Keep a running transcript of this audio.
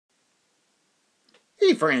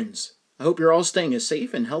Hey friends! I hope you're all staying as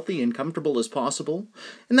safe and healthy and comfortable as possible,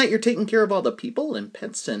 and that you're taking care of all the people and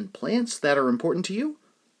pets and plants that are important to you.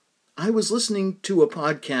 I was listening to a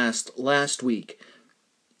podcast last week,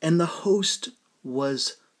 and the host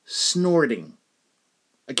was snorting.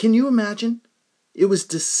 Can you imagine? It was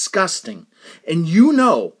disgusting. And you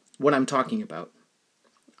know what I'm talking about.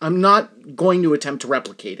 I'm not going to attempt to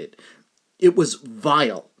replicate it. It was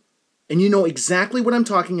vile. And you know exactly what I'm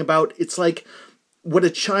talking about. It's like what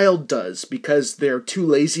a child does because they're too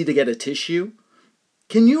lazy to get a tissue.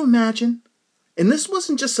 Can you imagine? And this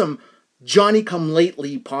wasn't just some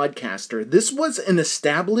Johnny-come-lately podcaster. This was an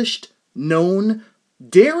established, known,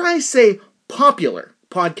 dare I say, popular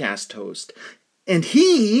podcast host. And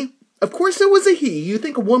he, of course it was a he. You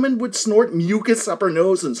think a woman would snort mucus up her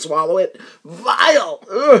nose and swallow it? Vile!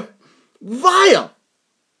 Ugh! Vile!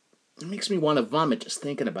 It makes me want to vomit just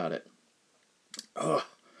thinking about it. Ugh.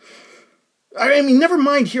 I mean, never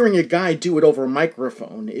mind hearing a guy do it over a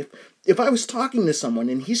microphone. If I was talking to someone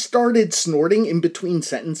and he started snorting in between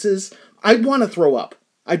sentences, I'd want to throw up.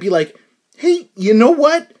 I'd be like, hey, you know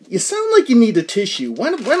what? You sound like you need a tissue.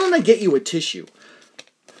 Why don't I get you a tissue?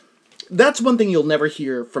 That's one thing you'll never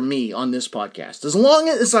hear from me on this podcast. As long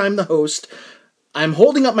as I'm the host, I'm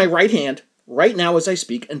holding up my right hand right now as I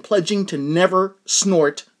speak and pledging to never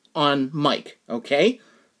snort on mic, okay?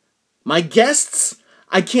 My guests,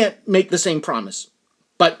 I can't make the same promise.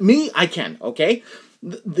 But me, I can, okay?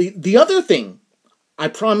 The other thing I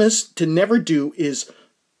promise to never do is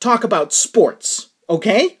talk about sports,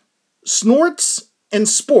 okay? Snorts and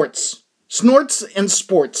sports. Snorts and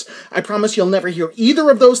sports. I promise you'll never hear either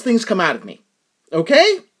of those things come out of me.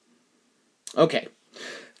 Okay? Okay.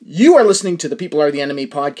 You are listening to the People Are the Enemy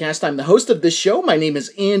podcast. I'm the host of this show. My name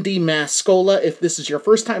is Andy Mascola. If this is your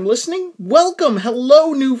first time listening, welcome.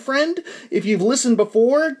 Hello, new friend. If you've listened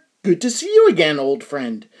before, good to see you again, old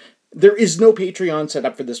friend. There is no Patreon set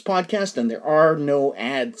up for this podcast, and there are no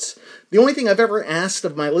ads. The only thing I've ever asked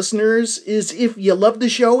of my listeners is if you love the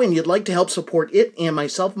show and you'd like to help support it and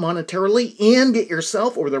myself monetarily and get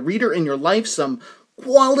yourself or the reader in your life some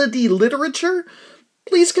quality literature,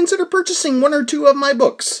 please consider purchasing one or two of my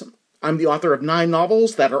books. I'm the author of 9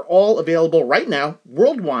 novels that are all available right now,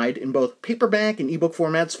 worldwide, in both paperback and ebook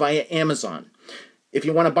formats via Amazon. If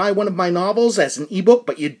you want to buy one of my novels as an ebook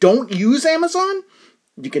but you don't use Amazon,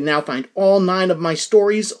 you can now find all 9 of my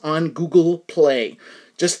stories on Google Play.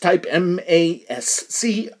 Just type Mascola.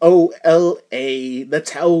 That's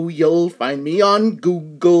how you'll find me on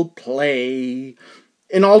Google Play.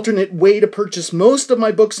 An alternate way to purchase most of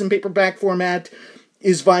my books in paperback format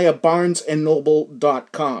is via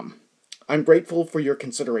barnesandnoble.com. I'm grateful for your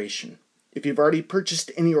consideration. If you've already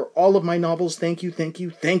purchased any or all of my novels, thank you, thank you,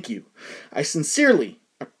 thank you. I sincerely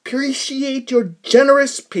appreciate your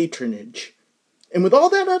generous patronage. And with all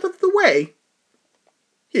that out of the way,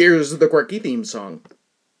 here's the quirky theme song.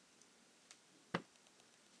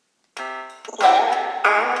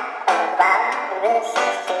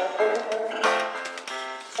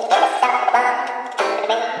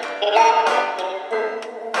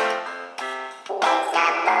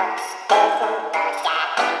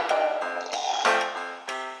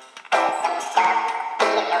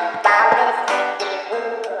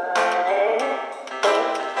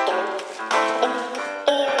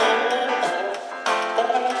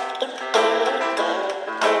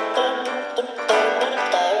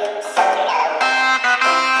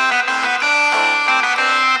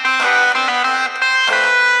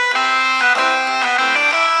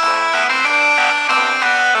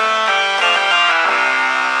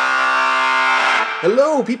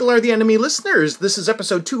 Hello, People Are the Enemy listeners. This is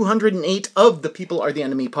episode 208 of the People Are the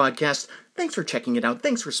Enemy podcast. Thanks for checking it out.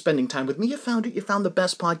 Thanks for spending time with me. You found it. You found the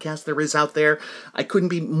best podcast there is out there. I couldn't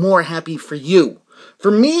be more happy for you.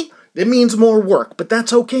 For me, it means more work, but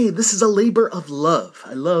that's okay. This is a labor of love.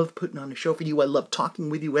 I love putting on a show for you. I love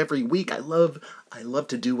talking with you every week. I love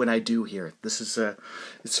to do what I do here. This is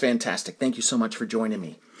it's fantastic. Thank you so much for joining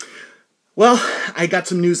me. Well, I got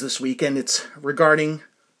some news this week, and it's regarding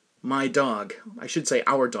my dog. I should say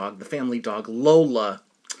our dog, the family dog, Lola.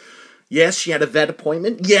 Yes, she had a vet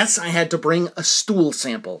appointment. Yes, I had to bring a stool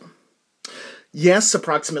sample. Yes,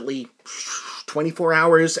 approximately 24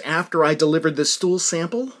 hours after I delivered the stool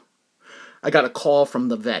sample, I got a call from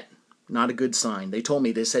the vet. Not a good sign. They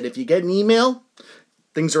said, if you get an email,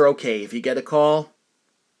 things are okay. If you get a call,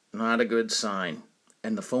 not a good sign.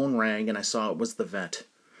 And the phone rang and I saw it was the vet.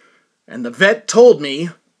 And the vet told me,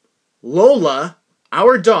 Lola,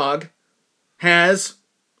 our dog, has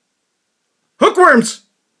hookworms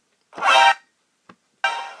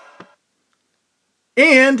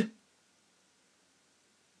and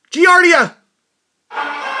Giardia.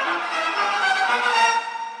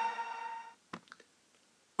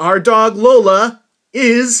 Our dog Lola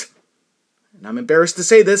is, and I'm embarrassed to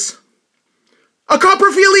say this, a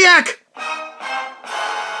coprophiliac!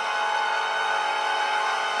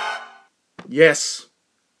 Yes,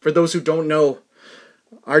 for those who don't know,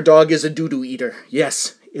 our dog is a doo-doo eater.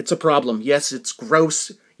 Yes, it's a problem. Yes, it's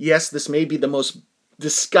gross. Yes, this may be the most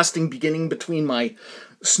disgusting beginning between my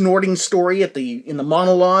snorting story in the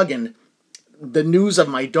monologue and the news of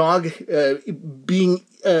my dog being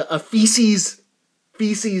a feces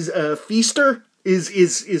feaster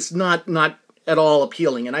is not at all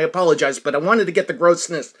appealing, and I apologize, but I wanted to get the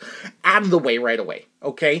grossness out of the way right away.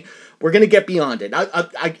 Okay, we're gonna get beyond it.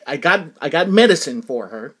 I got medicine for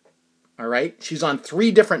her. All right, she's on 3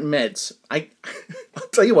 different meds. I'll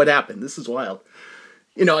tell you what happened. This is wild.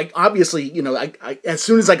 I as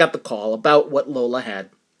soon as I got the call about what Lola had,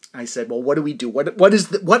 I said, "Well, what do we do?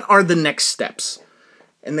 What are the next steps?"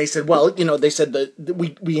 And they said, "Well, they said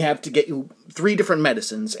that we have to get you 3 different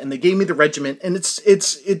medicines," and they gave me the regimen, and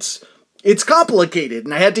it's complicated,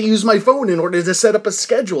 and I had to use my phone in order to set up a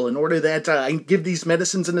schedule in order that I give these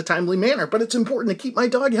medicines in a timely manner. But it's important to keep my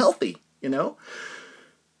dog healthy.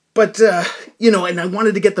 But and I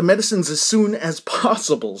wanted to get the medicines as soon as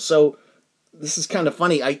possible. So this is kind of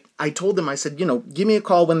funny. I told them, I said, give me a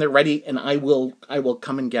call when they're ready, and I will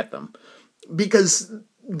come and get them, because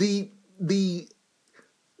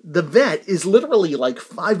the vet is literally like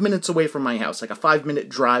 5 minutes away from my house, like a 5-minute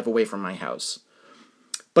drive away from my house.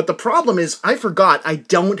 But the problem is, I forgot I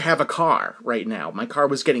don't have a car right now. My car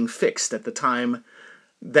was getting fixed at the time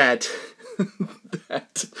that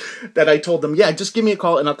that I told them, yeah, just give me a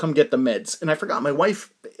call and I'll come get the meds. And I forgot my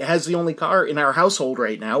wife has the only car in our household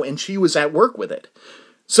right now, and she was at work with it.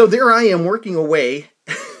 So there I am working away,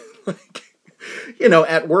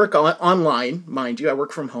 at work online, mind you, I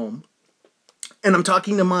work from home. And I'm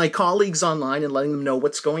talking to my colleagues online and letting them know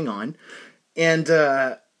what's going on. And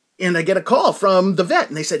I get a call from the vet,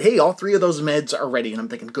 and they said, hey, all 3 of those meds are ready. And I'm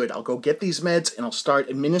thinking, good, I'll go get these meds, and I'll start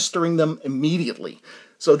administering them immediately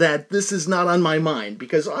so that this is not on my mind.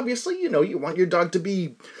 Because obviously, you want your dog to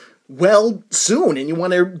be well soon, and you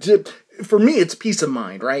want to for me, it's peace of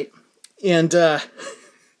mind, right? And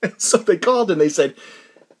so they called, and they said,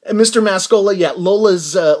 Mr. Mascola, yeah,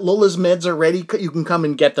 Lola's meds are ready. You can come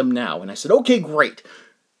and get them now. And I said, okay, great.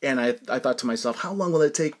 And I thought to myself, how long will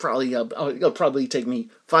it take? Probably it'll probably take me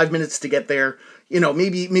 5 minutes to get there.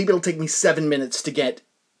 Maybe it'll take me 7 minutes to get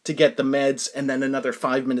the meds, and then another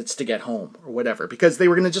 5 minutes to get home or whatever. Because they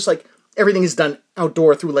were gonna just everything is done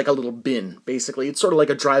outdoor through like a little bin. Basically, it's sort of like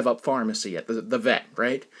a drive-up pharmacy at the vet,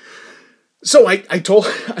 right? So I told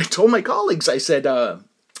my colleagues, I said,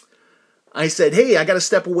 hey, I got to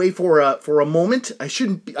step away for a moment. I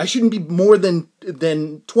shouldn't be more than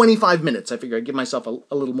 25 minutes. I figure I'd give myself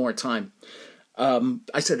a little more time.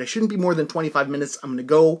 I said I shouldn't be more than 25 minutes. I'm going to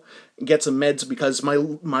go and get some meds because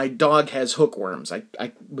my dog has hookworms. I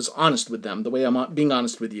was honest with them, the way I'm being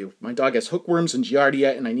honest with you. My dog has hookworms and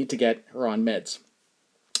giardia, and I need to get her on meds.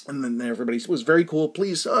 And then everybody was very cool.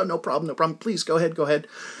 Please, no problem. Please, go ahead.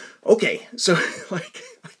 Okay, so I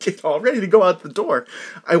get all ready to go out the door.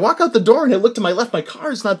 I walk out the door and I look to my left. My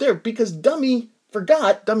car is not there because dummy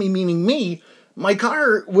forgot, dummy meaning me, my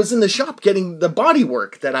car was in the shop getting the body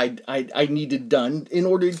work that I needed done in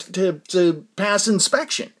order to pass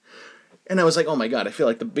inspection. And I was like, oh my God, I feel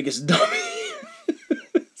like the biggest dummy.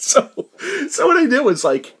 So what I did was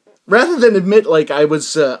rather than admit I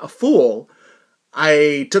was a fool,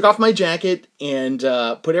 I took off my jacket and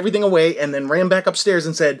put everything away and then ran back upstairs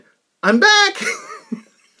and said, I'm back!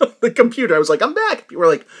 The computer, I was like, I'm back! People were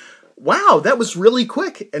like, wow, that was really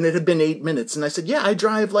quick. And it had been 8 minutes. And I said, yeah, I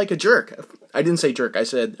drive like a jerk. I didn't say jerk, I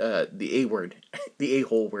said the A word, the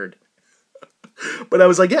a-hole word. But I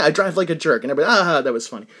was like, yeah, I drive like a jerk. And everybody, that was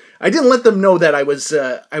funny. I didn't let them know that I was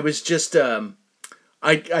just,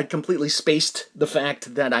 I completely spaced the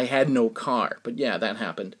fact that I had no car. But yeah, that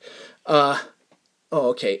happened. Oh,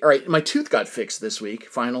 okay. All right. My tooth got fixed this week,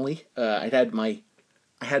 finally. I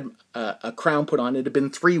had a crown put on. It had been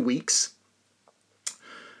 3 weeks.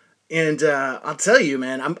 And I'll tell you,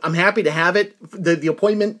 man, I'm happy to have it. The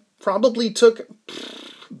appointment probably took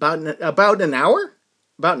about an hour.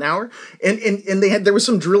 And there was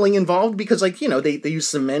some drilling involved because they use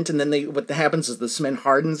cement, and then what happens is the cement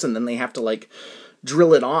hardens, and then they have to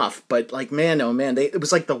drill it off. But man, oh man, it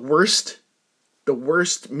was the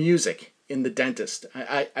worst music in the dentist.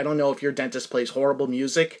 I don't know if your dentist plays horrible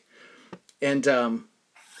music. And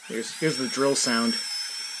here's the drill sound.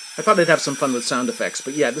 I thought I'd have some fun with sound effects,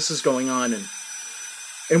 but yeah, this is going on,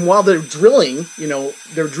 and while they're drilling,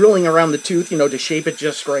 they're drilling around the tooth, to shape it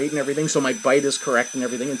just right and everything, so my bite is correct and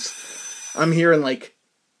everything. I'm hearing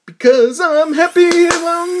Because I'm happy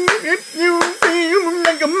alone if you feel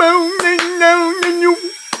like a moaning down in you.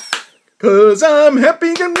 Cause I'm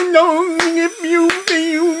happy alone if you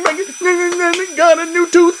feel like I got a new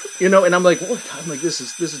tooth. You know, and I'm like, what? I'm like, this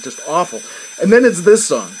is just awful. And then it's this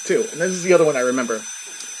song too. And this is the other one I remember.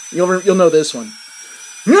 You'll know this one.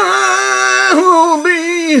 I will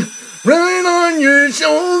be right on your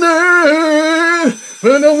shoulder.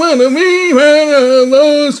 But I wanna be one of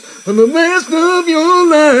those for the rest of your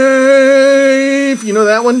life. You know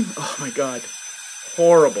that one? Oh my god.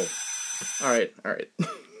 Horrible. Alright.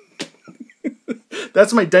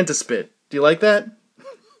 That's my dentist bit. Do you like that?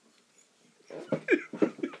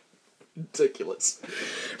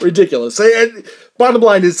 Ridiculous. Bottom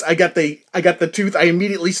line is, I got the tooth. I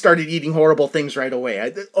immediately started eating horrible things right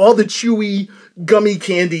away. All the chewy, gummy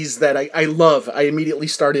candies that I love, I immediately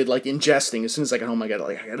started like ingesting. As soon as I got home, I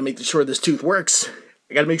gotta make sure this tooth works.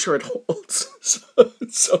 I gotta make sure it holds.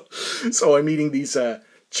 So I'm eating these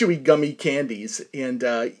chewy, gummy candies, and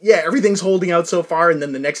everything's holding out so far. And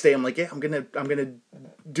then the next day, I'm like, I'm gonna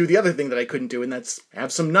do the other thing that I couldn't do, and that's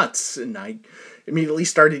have some nuts. And I immediately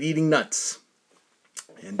started eating nuts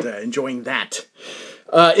and enjoying that.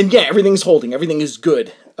 And everything's holding. Everything is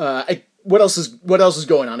good. What else is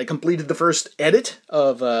going on? I completed the first edit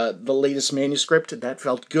of the latest manuscript. That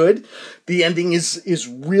felt good. The ending is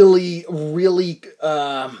really, really.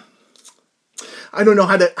 I don't know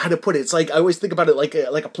how to put it. It's like I always think about it like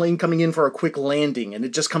a plane coming in for a quick landing, and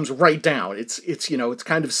it just comes right down. It's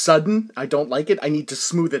kind of sudden. I don't like it. I need to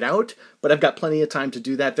smooth it out, but I've got plenty of time to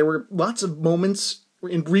do that. There were lots of moments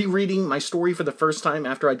in rereading my story for the first time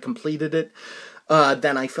after I'd completed it.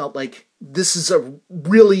 Then I felt like this is a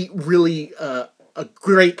really, really a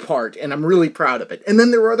great part, and I'm really proud of it. And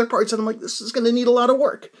then there were other parts that I'm like, this is going to need a lot of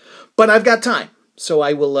work, but I've got time, so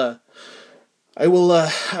I will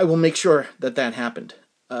make sure that happened.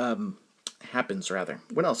 Happens rather.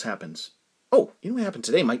 What else happens? Oh, you know what happened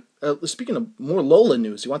today? Speaking of more Lola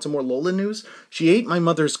news, you want some more Lola news? She ate my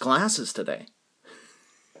mother's glasses today.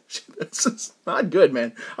 This is not good,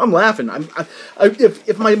 man. I'm laughing.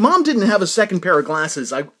 If my mom didn't have a second pair of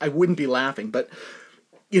glasses, I wouldn't be laughing. But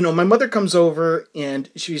my mother comes over and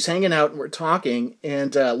she's hanging out and we're talking,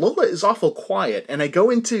 and Lola is awful quiet. And I go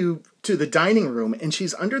into the dining room, and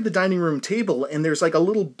she's under the dining room table, and there's like a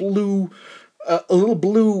little blue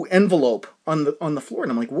envelope on the floor,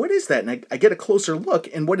 and I'm like, what is that? And I get a closer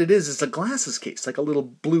look, and what it is a glasses case, like a little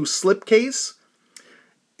blue slip case.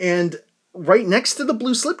 And right next to the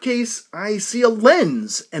blue slipcase, I see a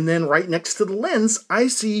lens. And then right next to the lens, I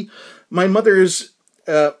see my mother's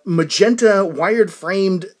magenta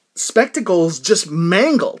wired-framed spectacles just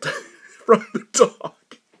mangled from the dog.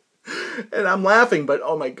 And I'm laughing, but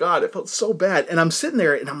oh my God, it felt so bad. And I'm sitting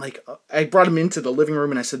there, and I'm like, I brought him into the living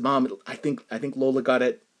room, and I said, Mom, I think Lola got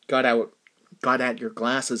at your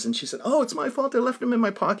glasses. And she said, oh, it's my fault. I left them in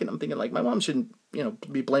my pocket. I'm thinking, like, my mom shouldn't,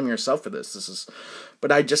 be blaming herself for this.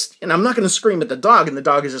 But and I'm not going to scream at the dog, and the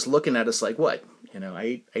dog is just looking at us like, what?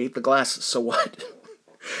 I ate the glasses, so what?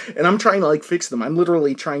 And I'm trying to, like, fix them. I'm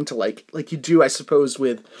literally trying to, like you do, I suppose,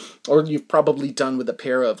 or you've probably done with a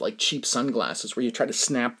pair of, like, cheap sunglasses, where you try to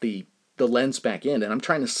snap the lens back in. And I'm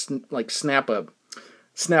trying to, snap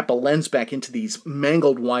a lens back into these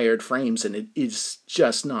mangled wired frames, and it is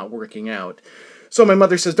just not working out. So my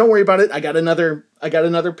mother says, don't worry about it. I got another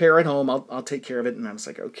pair at home. I'll take care of it. And I was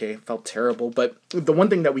like, okay, it felt terrible. But the one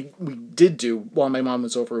thing that we did do while my mom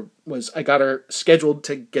was over was I got her scheduled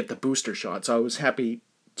to get the booster shot. So I was happy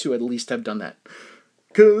to at least have done that.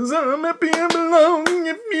 'Cause I'm happy I belong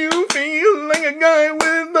if you feel like a guy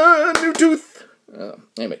with a new tooth.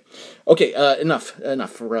 Anyway. Okay, enough,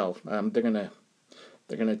 Pharrell.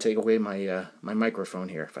 They're gonna take away my microphone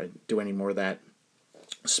here if I do any more of that.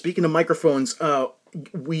 Speaking of microphones,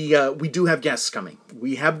 we do have guests coming.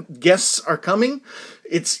 Guests are coming.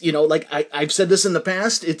 It's I've said this in the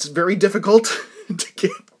past. It's very difficult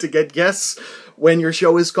to get guests when your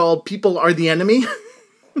show is called "People Are the Enemy."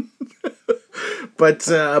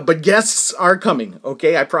 But guests are coming.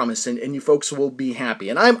 Okay, I promise, and you folks will be happy,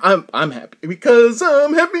 and I'm happy because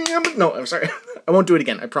I'm happy. No, I'm sorry. I won't do it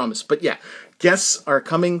again. I promise. But yeah, guests are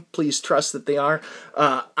coming. Please trust that they are.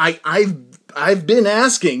 I've been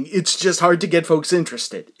asking. It's just hard to get folks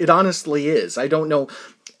interested. It honestly is. I don't know.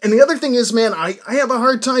 And the other thing is, man, I have a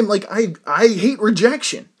hard time. Like, I hate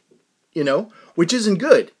rejection, which isn't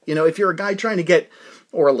good. If you're a guy trying to get,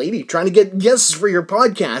 or a lady trying to get guests for your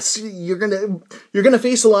podcast, you're gonna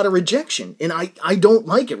face a lot of rejection. And I don't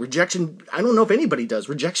like it. Rejection, I don't know if anybody does.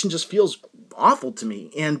 Rejection just feels awful to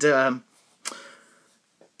me. And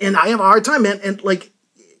I have a hard time, man. And like,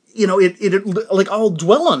 it like I'll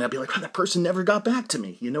dwell on it. I'll be like, oh, that person never got back to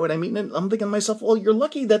me. You know what I mean? And I'm thinking to myself, well, you're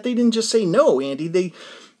lucky that they didn't just say no, Andy.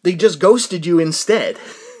 They just ghosted you instead.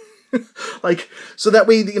 Like, so that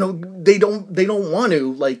way, they don't want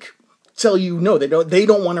to like tell you no. They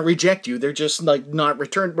don't want to reject you. They're just like not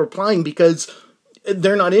replying because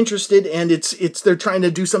they're not interested, and they're trying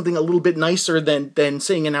to do something a little bit nicer than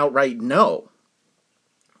saying an outright no.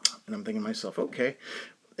 And I'm thinking to myself, okay.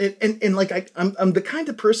 And like I'm the kind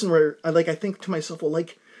of person where I think to myself,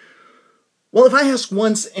 well, if I ask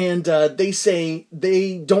once and they say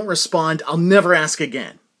they don't respond, I'll never ask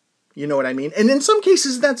again. You know what I mean? And in some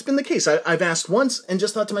cases, that's been the case. I've asked once and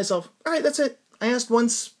just thought to myself, all right, that's it. I asked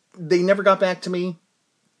once, they never got back to me.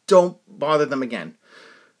 Don't bother them again.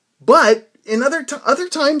 But in other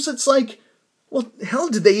times, it's like, well, hell,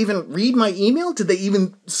 did they even read my email? Did they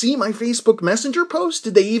even see my Facebook Messenger post?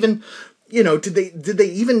 Did they even, did they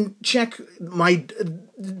even check my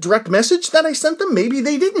direct message that I sent them? Maybe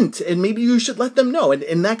they didn't, and maybe you should let them know. And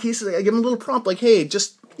in that case, I give them a little prompt like, hey,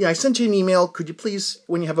 I sent you an email. Could you please,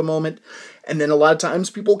 when you have a moment? And then a lot of times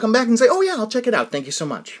people come back and say, oh yeah, I'll check it out. Thank you so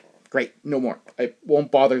much. Great, no more. I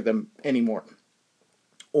won't bother them anymore.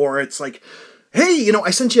 Or it's like, hey, I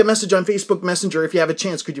sent you a message on Facebook Messenger. If you have a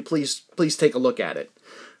chance, could you please take a look at it?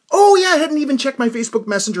 Oh, yeah, I hadn't even checked my Facebook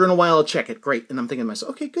Messenger in a while. I'll check it. Great. And I'm thinking to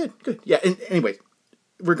myself, okay, good. Yeah, and anyway,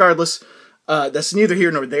 regardless, that's neither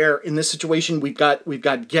here nor there. In this situation, we've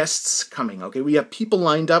got guests coming, okay? We have people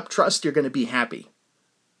lined up. Trust, you're going to be happy.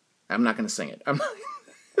 I'm not going to sing it.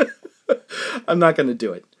 I'm not going to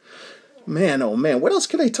do it. Man, oh man, what else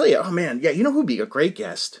can I tell you? Oh man, yeah, you know who'd be a great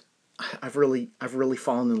guest? I've really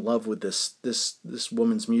fallen in love with this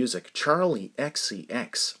woman's music, Charli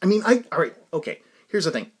XCX. I mean, all right, okay. Here's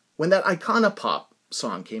the thing: when that Iconopop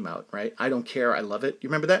song came out, right? I Don't Care, I Love It. You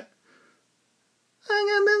remember that?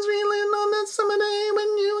 I got this feeling on that summer day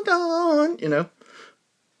when you're gone.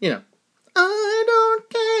 I don't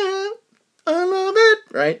care, I love it.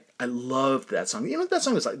 Right? I loved that song. That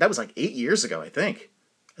song was that was like 8 years ago, I think.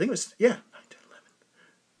 I think it was 9, 10, 11.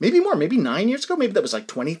 Maybe more, maybe 9 years ago. Maybe that was like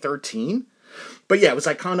 2013. But yeah, it was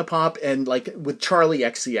Iconopop and like with Charli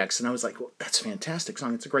XCX, and I was like, well, that's a fantastic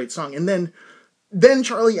song. It's a great song. And then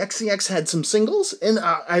Charli XCX had some singles, and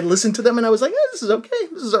I listened to them, and I was like, this is okay.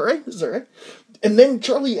 This is all right. And then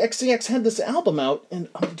Charli XCX had this album out, and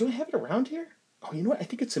do I have it around here? Oh, you know what? I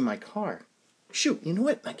think it's in my car. Shoot, you know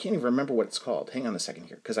what? I can't even remember what it's called. Hang on a second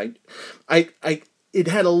here, because it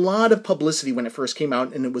had a lot of publicity when it first came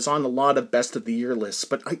out, and it was on a lot of best of the year lists,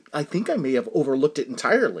 but I think I may have overlooked it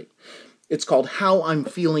entirely. It's called How I'm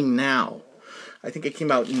Feeling Now. I think it came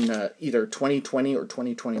out in either 2020 or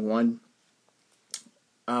 2021.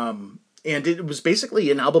 And it was basically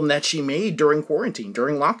an album that she made during quarantine,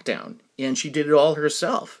 during lockdown, and she did it all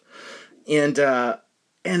herself. And I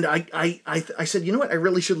said, you know what, I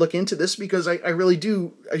really should look into this because I really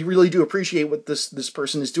do appreciate what this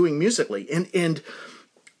person is doing musically. And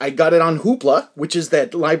I got it on Hoopla, which is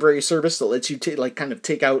that library service that lets you kind of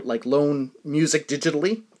take out like loan music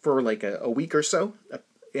digitally for like a week or so.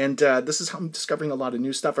 And this is how I'm discovering a lot of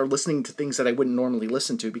new stuff, or listening to things that I wouldn't normally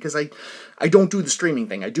listen to, because I don't do the streaming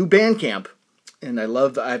thing. I do Bandcamp, and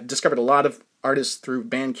I've discovered a lot of artists through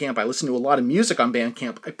Bandcamp. I listen to a lot of music on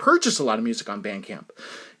Bandcamp. I purchase a lot of music on Bandcamp.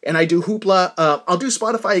 And I do Hoopla. I'll do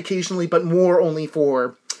Spotify occasionally, but more only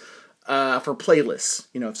for playlists.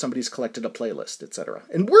 If somebody's collected a playlist, etc.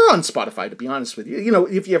 And we're on Spotify, to be honest with you.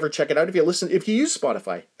 If you ever check it out, if you use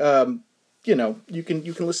Spotify, you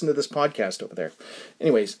can listen to this podcast over there.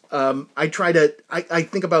 Anyways, I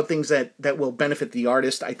think about things that will benefit the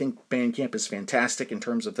artist. I think Bandcamp is fantastic in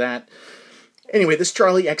terms of that. Anyway, this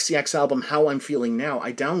Charli XCX album, How I'm Feeling Now,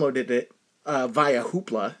 I downloaded it via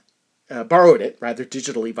Hoopla, borrowed it rather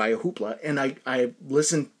digitally via Hoopla, and I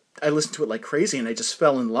listened to it like crazy, and I just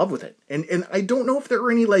fell in love with it. And I don't know if there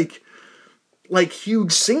were any like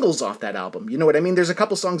huge singles off that album. You know what I mean? There's a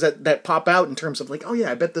couple songs that pop out in terms of like, oh yeah,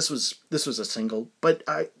 I bet this was a single. But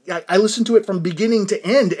I listened to it from beginning to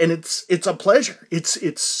end, and it's a pleasure.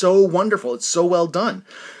 It's so wonderful. It's so well done,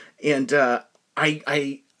 and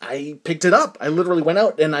I picked it up. I literally went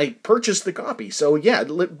out and I purchased the copy. So yeah,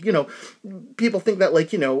 people think that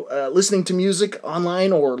listening to music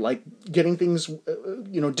online or like getting things,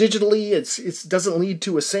 digitally, it doesn't lead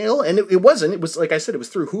to a sale. And it wasn't. It was, like I said, it was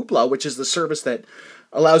through Hoopla, which is the service that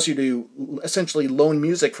allows you to essentially loan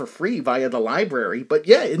music for free via the library. But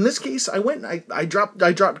yeah, in this case, I went and I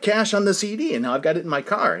dropped cash on the CD, and now I've got it in my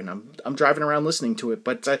car, and I'm driving around listening to it.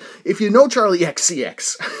 But if you know Charli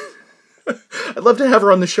XCX, I'd love to have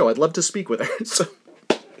her on the show. I'd love to speak with her.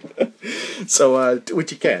 So do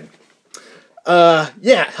what you can.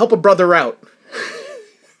 Yeah, help a brother out.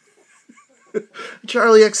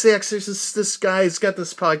 Charlie XCX, there's this guy, he's got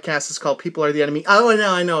this podcast, it's called People Are the Enemy. Oh,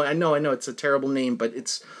 I know, it's a terrible name, but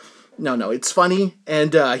it's it's funny,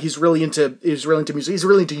 and he's really into music. He's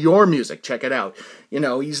really into your music. Check it out.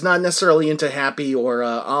 He's not necessarily into Happy or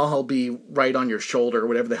I'll Be Right on Your Shoulder or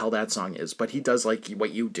whatever the hell that song is, but he does like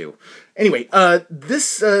what you do. Anyway,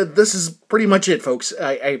 this is pretty much it, folks.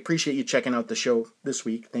 I appreciate you checking out the show this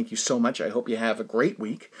week. Thank you so much. I hope you have a great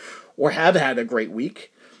week, or have had a great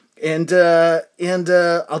week. And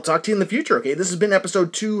I'll talk to you in the future, okay? This has been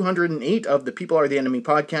episode 208 of the People Are the Enemy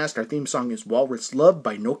podcast. Our theme song is Walrus Love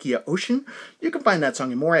by Nokia Ocean. You can find that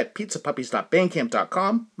song and more at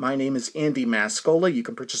pizzapuppies.bandcamp.com. My name is Andy Mascola. You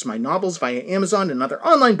can purchase my novels via Amazon and other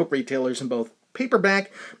online book retailers in both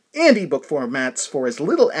paperback and ebook formats for as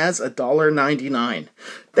little as $1.99.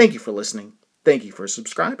 Thank you for listening. Thank you for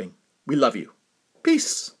subscribing. We love you.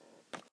 Peace.